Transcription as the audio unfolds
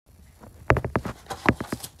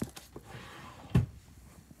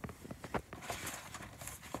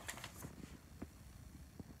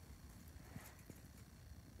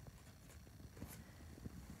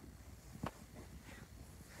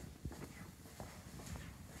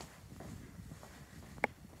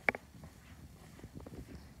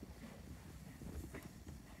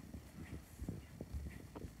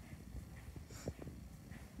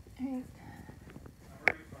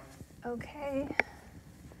Okay,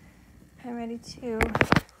 I'm ready to,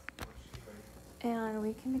 and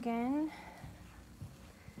we can begin.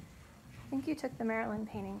 I think you took the Maryland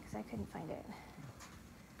painting because I couldn't find it,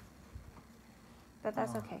 but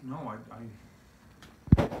that's okay. No,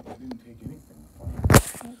 I didn't take anything.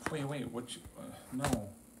 Wait, which, no.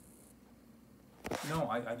 No,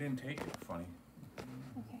 I didn't take it, funny.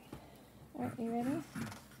 Okay, all right, you ready?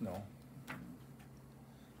 No.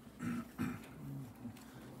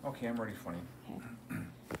 Okay, I'm ready, funny. Okay.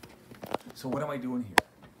 So what am I doing here?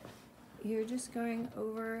 You're just going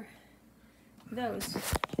over those.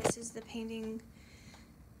 This is the painting,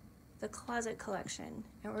 the closet collection,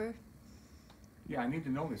 and we're... Yeah, I need to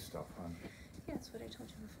know this stuff, hon. Yeah, that's what I told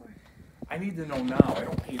you before. I need to know now. I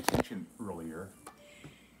don't pay attention earlier.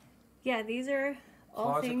 Yeah, these are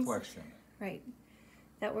all Closet things... collection. Right.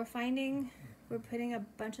 That we're finding. We're putting a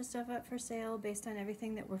bunch of stuff up for sale based on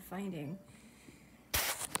everything that we're finding.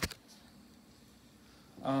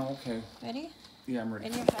 Okay. Ready? Yeah, I'm ready.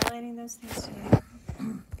 And you're highlighting those things today.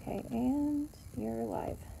 Okay, and you're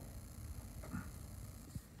live.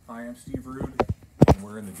 Hi, I'm Steve Rude, and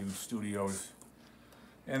we're in the Dude Studios.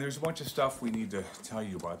 And there's a bunch of stuff we need to tell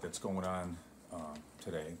you about that's going on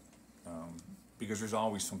today. Because there's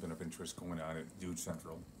always something of interest going on at Dude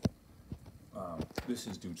Central. This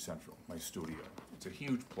is Dude Central, my studio. It's a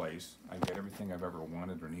huge place. I get everything I've ever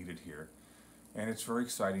wanted or needed here. And it's very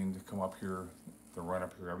exciting to come up here, to run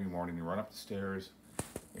up here every morning, to run up the stairs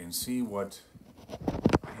and see what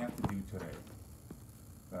I have to do today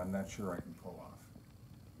that I'm not sure I can pull off.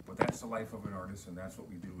 But that's the life of an artist, and that's what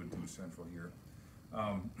we do at Dude Central here.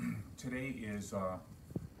 Today is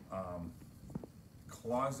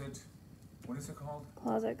closet, what is it called?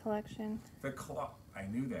 Closet collection. I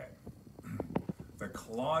knew that. The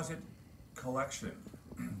closet collection.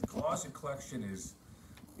 The closet collection is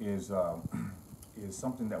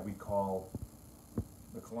something that we call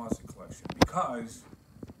the closet collection because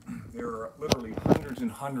there are literally hundreds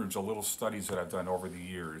and hundreds of little studies that I've done over the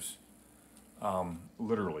years,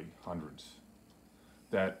 literally hundreds,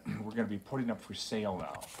 that we're going to be putting up for sale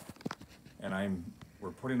now. And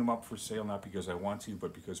we're putting them up for sale not because I want to,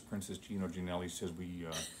 but because Princess Gino Ginelli says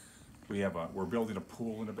we're building a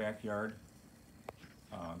pool in the backyard.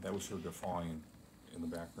 That was her guffawying in the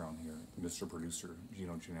background here, Mr. Producer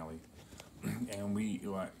Gino Ginelli. And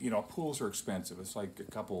pools are expensive. It's like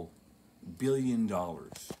a couple $1 billion to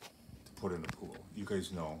put in a pool. You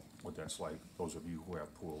guys know what that's like, those of you who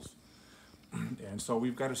have pools. And so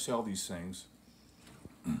we've got to sell these things.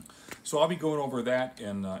 So I'll be going over that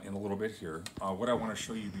in a little bit here. What I want to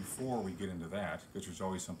show you before we get into that, because there's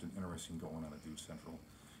always something interesting going on at Dude Central,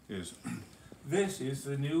 is this is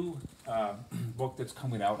the new book that's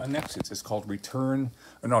coming out on Nexus. It's called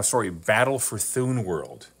Battle for Thune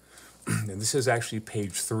World. And this is actually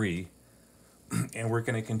page 3. And we're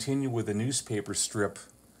going to continue with the newspaper strip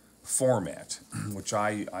format, which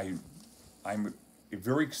I'm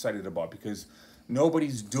very excited about because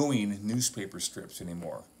nobody's doing newspaper strips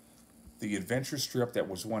anymore. The adventure strip that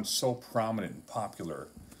was once so prominent and popular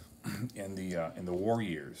in the war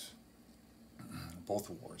years, both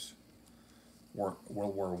wars, World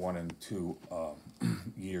War I and II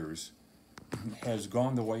years, has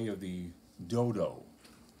gone the way of the dodo.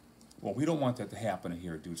 Well, we don't want that to happen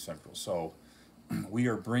here at Dude Central, so we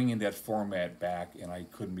are bringing that format back, and I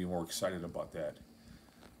couldn't be more excited about that.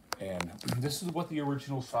 And this is what the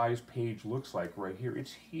original size page looks like right here.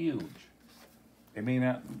 It's huge. It may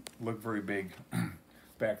not look very big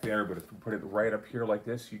back there, but if we put it right up here like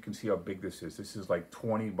this, you can see how big this is. This is like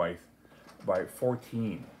 20 by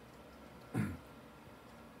 14.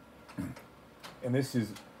 And this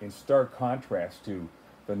is in stark contrast to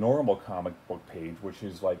the normal comic book page, which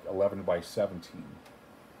is like 11 by 17.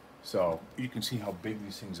 So you can see how big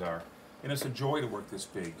these things are. And it's a joy to work this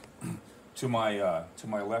big. To my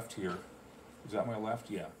left here, is that my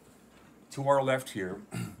left? Yeah. To our left here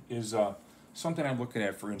is something I'm looking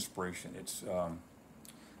at for inspiration. It's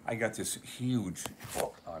I got this huge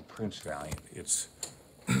book on Prince Valiant. It's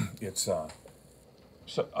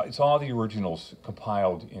all the originals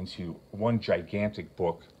compiled into one gigantic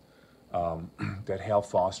book that Hal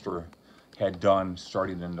Foster had done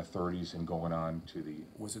starting in the 30s and going on to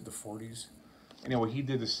was it the 40s? Anyway, he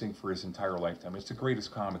did this thing for his entire lifetime. It's the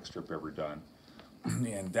greatest comic strip ever done.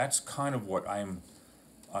 And that's kind of what I'm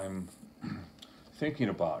thinking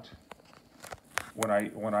about when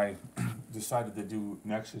I decided to do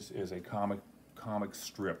Nexus as a comic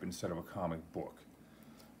strip instead of a comic book.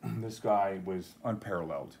 This guy was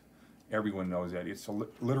unparalleled. Everyone knows that. It's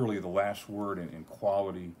literally the last word in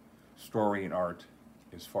quality, story, and art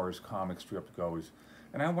as far as comic strip goes.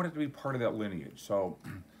 And I wanted to be part of that lineage. So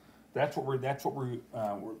that's what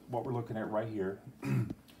we're looking at right here.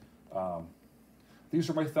 These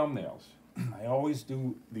are my thumbnails. I always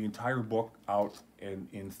do the entire book out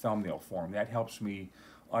in thumbnail form. That helps me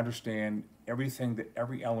understand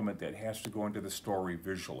every element that has to go into the story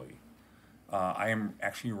visually. I am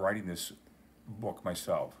actually writing this book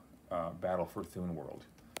myself, Battle for Thune World,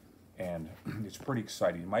 and it's pretty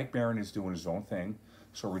exciting. Mike Barron is doing his own thing,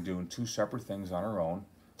 so we're doing two separate things on our own.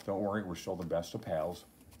 Don't worry, we're still the best of pals.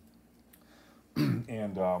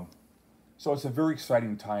 And so it's a very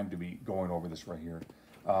exciting time to be going over this right here.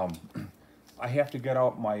 I have to get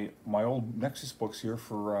out my old Nexus books here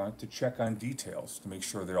for to check on details to make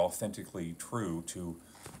sure they're authentically true to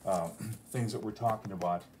things that we're talking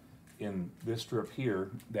about in this strip here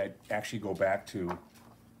that actually go back to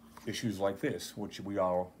issues like this, which we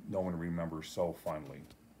all know and remember so fondly,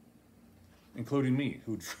 including me,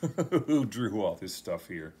 who drew all this stuff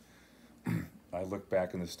here. I look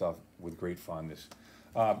back on this stuff with great fondness.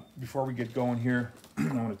 Before we get going here,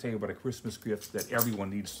 I want to tell you about a Christmas gift that everyone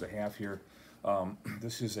needs to have here.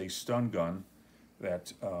 This is a stun gun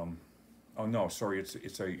that, oh no, sorry,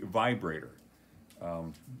 it's a vibrator.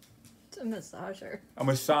 It's a massager. A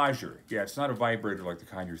massager, yeah, it's not a vibrator like the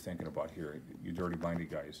kind you're thinking about here, you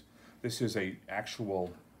dirty-minded guys. This is a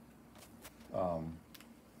actual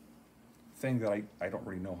thing that I don't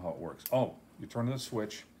really know how it works. Oh, you turn the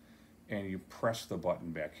switch and you press the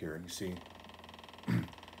button back here, and you see.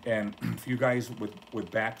 And for you guys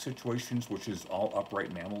with back situations, which is all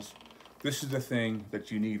upright mammals, this is the thing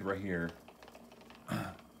that you need right here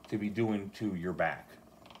to be doing to your back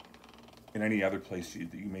in any other place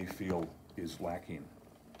that you may feel is lacking.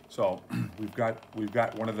 So we've got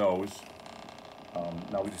one of those.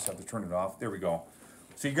 Now we just have to turn it off. There we go.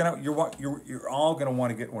 So you're all gonna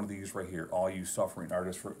want to get one of these right here, all you suffering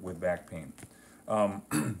artists with back pain.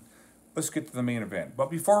 Let's get to the main event.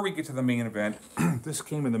 But before we get to the main event, this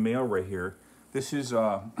came in the mail right here. This is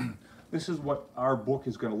what our book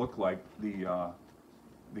is going to look like. The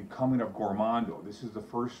Coming of Gormondo. This is the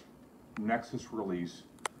first Nexus release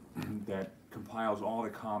that compiles all the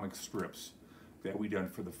comic strips that we done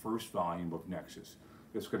for the first volume of Nexus.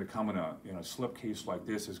 It's going to come in a slipcase like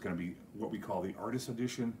this. It's going to be what we call the artist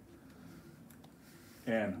edition.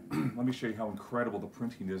 And let me show you how incredible the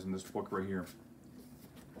printing is in this book right here.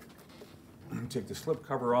 Take the slip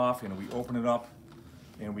cover off and we open it up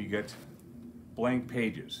and we get blank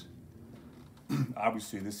pages.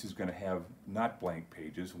 Obviously this is going to have not blank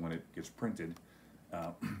pages when it gets printed,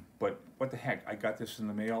 but what the heck, I got this in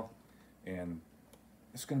the mail and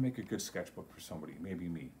it's going to make a good sketchbook for somebody, maybe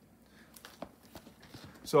me.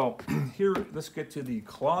 So here, let's get to the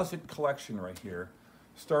closet collection right here,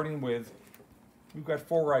 starting with, we've got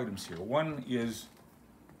 4 items here. One is,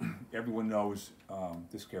 everyone knows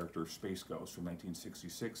this character, Space Ghost from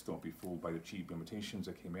 1966. Don't be fooled by the cheap imitations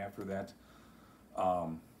that came after that.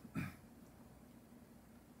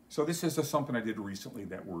 So this is something I did recently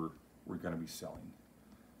that we're going to be selling.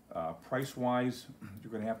 Price-wise,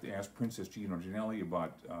 you're going to have to ask Princess Gino Ginelli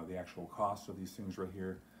about the actual cost of these things right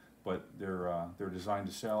here. But they're designed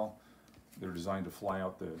to sell. They're designed to fly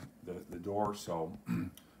out the door. So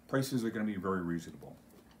prices are going to be very reasonable.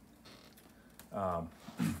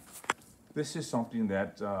 This is something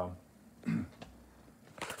that that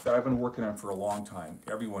I've been working on for a long time.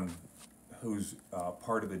 Everyone who's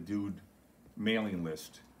part of the Dude mailing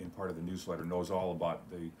list and part of the newsletter knows all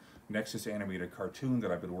about the Nexus animated cartoon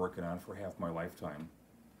that I've been working on for half my lifetime.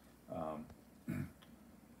 I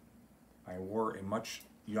wore a much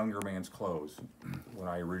younger man's clothes when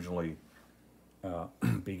I originally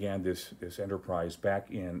began this enterprise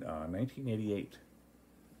back in 1988.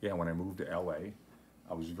 Yeah, when I moved to LA.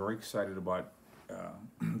 I was very excited about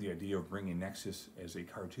the idea of bringing Nexus as a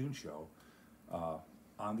cartoon show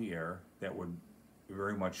on the air that would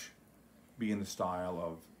very much be in the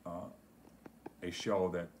style of a show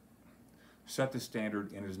that set the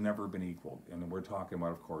standard and has never been equaled. And we're talking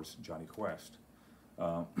about, of course, Johnny Quest.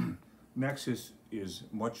 Nexus is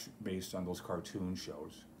much based on those cartoon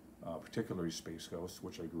shows, particularly Space Ghost,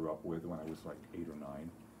 which I grew up with when I was like 8 or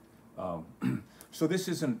 9. So this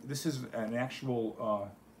is an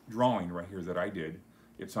actual drawing right here that I did.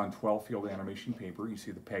 It's on 12-field animation paper. You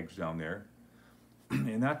see the pegs down there.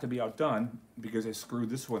 And not to be outdone, because I screwed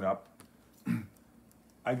this one up,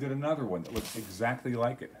 I did another one that looks exactly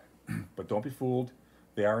like it. But don't be fooled.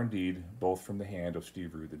 They are indeed both from the hand of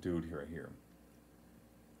Steve Rude, the dude right here.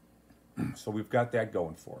 So we've got that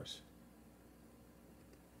going for us.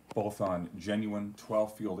 Both on genuine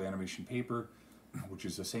 12-field animation paper, which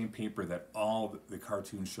is the same paper that all the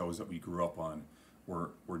cartoon shows that we grew up on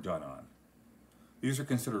were done on. These are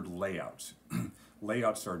considered layouts.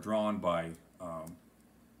 layouts are drawn by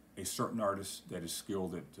a certain artist that is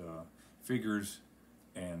skilled at figures,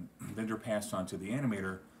 and then they're passed on to the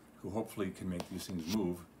animator, who hopefully can make these things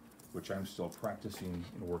move, which I'm still practicing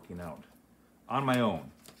and working out on my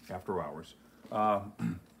own after hours.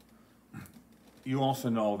 You also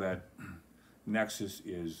know that Nexus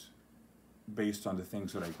is based on the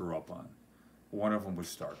things that I grew up on. One of them was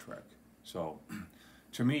Star Trek. So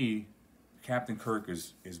to me, Captain Kirk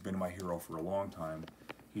has been my hero for a long time.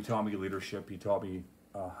 He taught me leadership. He taught me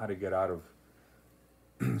how to get out of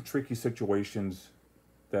tricky situations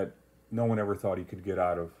that no one ever thought he could get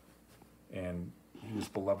out of. And he was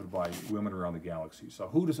beloved by women around the galaxy. So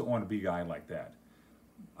who doesn't want to be a guy like that?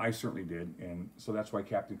 I certainly did. And so that's why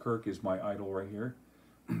Captain Kirk is my idol right here.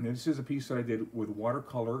 And this is a piece that I did with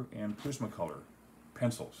watercolor and Prismacolor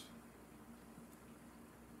pencils.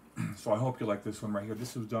 So I hope you like this one right here.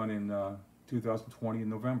 This was done in 2020 in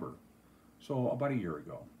November. So about a year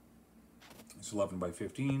ago. It's 11 by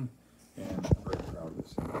 15, and I'm very proud of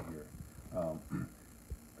this thing right here.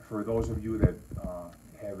 For those of you that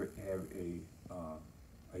have a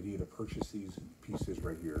idea to purchase these pieces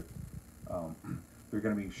right here, they're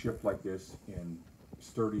going to be shipped like this in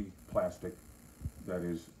sturdy plastic that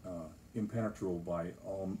is impenetrable by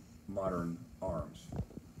all modern arms.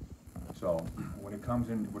 So when it comes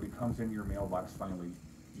in your mailbox finally,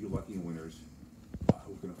 you lucky winners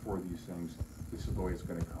who can afford these things, this is the way it's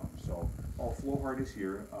going to come. So, Flowhard is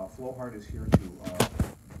here. Flowhard is here to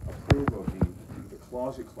approve of the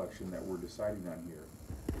closet collection that we're deciding on here.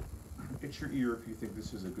 It's your ear if you think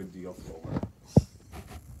this is a good deal, Flowhard.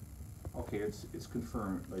 Okay, it's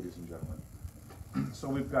confirmed, ladies and gentlemen. So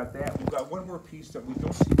we've got that. We've got one more piece that we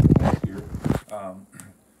don't see here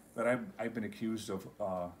that I've been accused of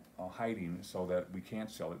hiding so that we can't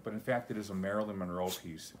sell it. But in fact, it is a Marilyn Monroe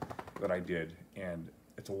piece that I did, and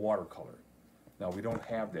it's a watercolor. Now, we don't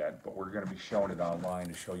have that, but we're going to be showing it online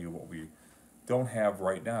to show you what we don't have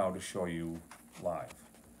right now to show you live.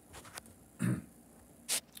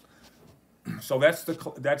 So that's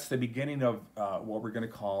the beginning of what we're going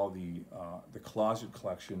to call the closet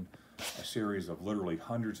collection, a series of literally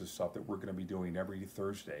hundreds of stuff that we're going to be doing every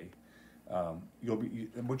Thursday.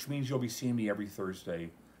 Which means you'll be seeing me every Thursday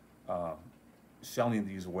selling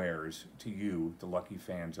these wares to you, the lucky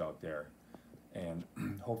fans out there. And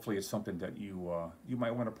hopefully it's something that you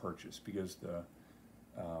might want to purchase, because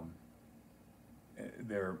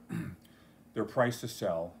they're priced to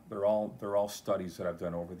sell. They're all studies that I've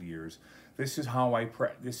done over the years. This is how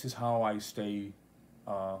I stay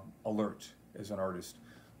alert as an artist,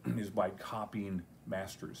 is by copying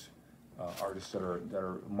masters, artists that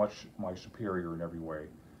are much my superior in every way,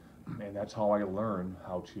 and that's how I learn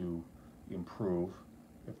how to improve,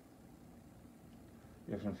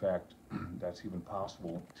 if in fact that's even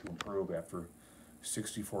possible to improve after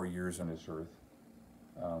 64 years on this earth.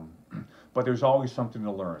 But there's always something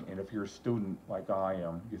to learn, and if you're a student like I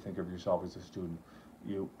am, you think of yourself as a student,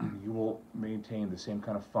 you will maintain the same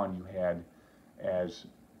kind of fun you had as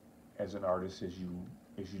an artist as you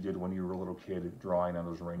did when you were a little kid drawing on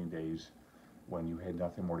those rainy days when you had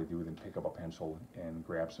nothing more to do than pick up a pencil and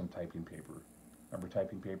grab some typing paper. Remember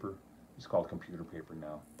typing paper? It's called computer paper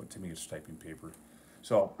now, but to me it's typing paper.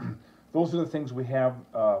 So those are the things we have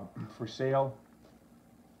for sale.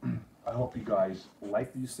 I hope you guys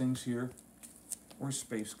like these things here. Where's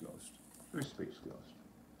Space Ghost? There's Space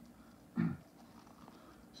Ghost.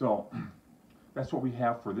 So that's what we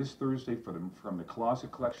have for this Thursday from the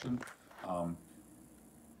closet collection.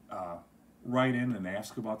 Write in and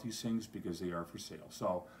ask about these things because they are for sale.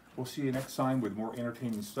 So we'll see you next time with more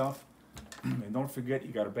entertaining stuff. And don't forget,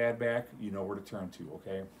 you got a bad back, you know where to turn to,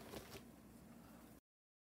 okay?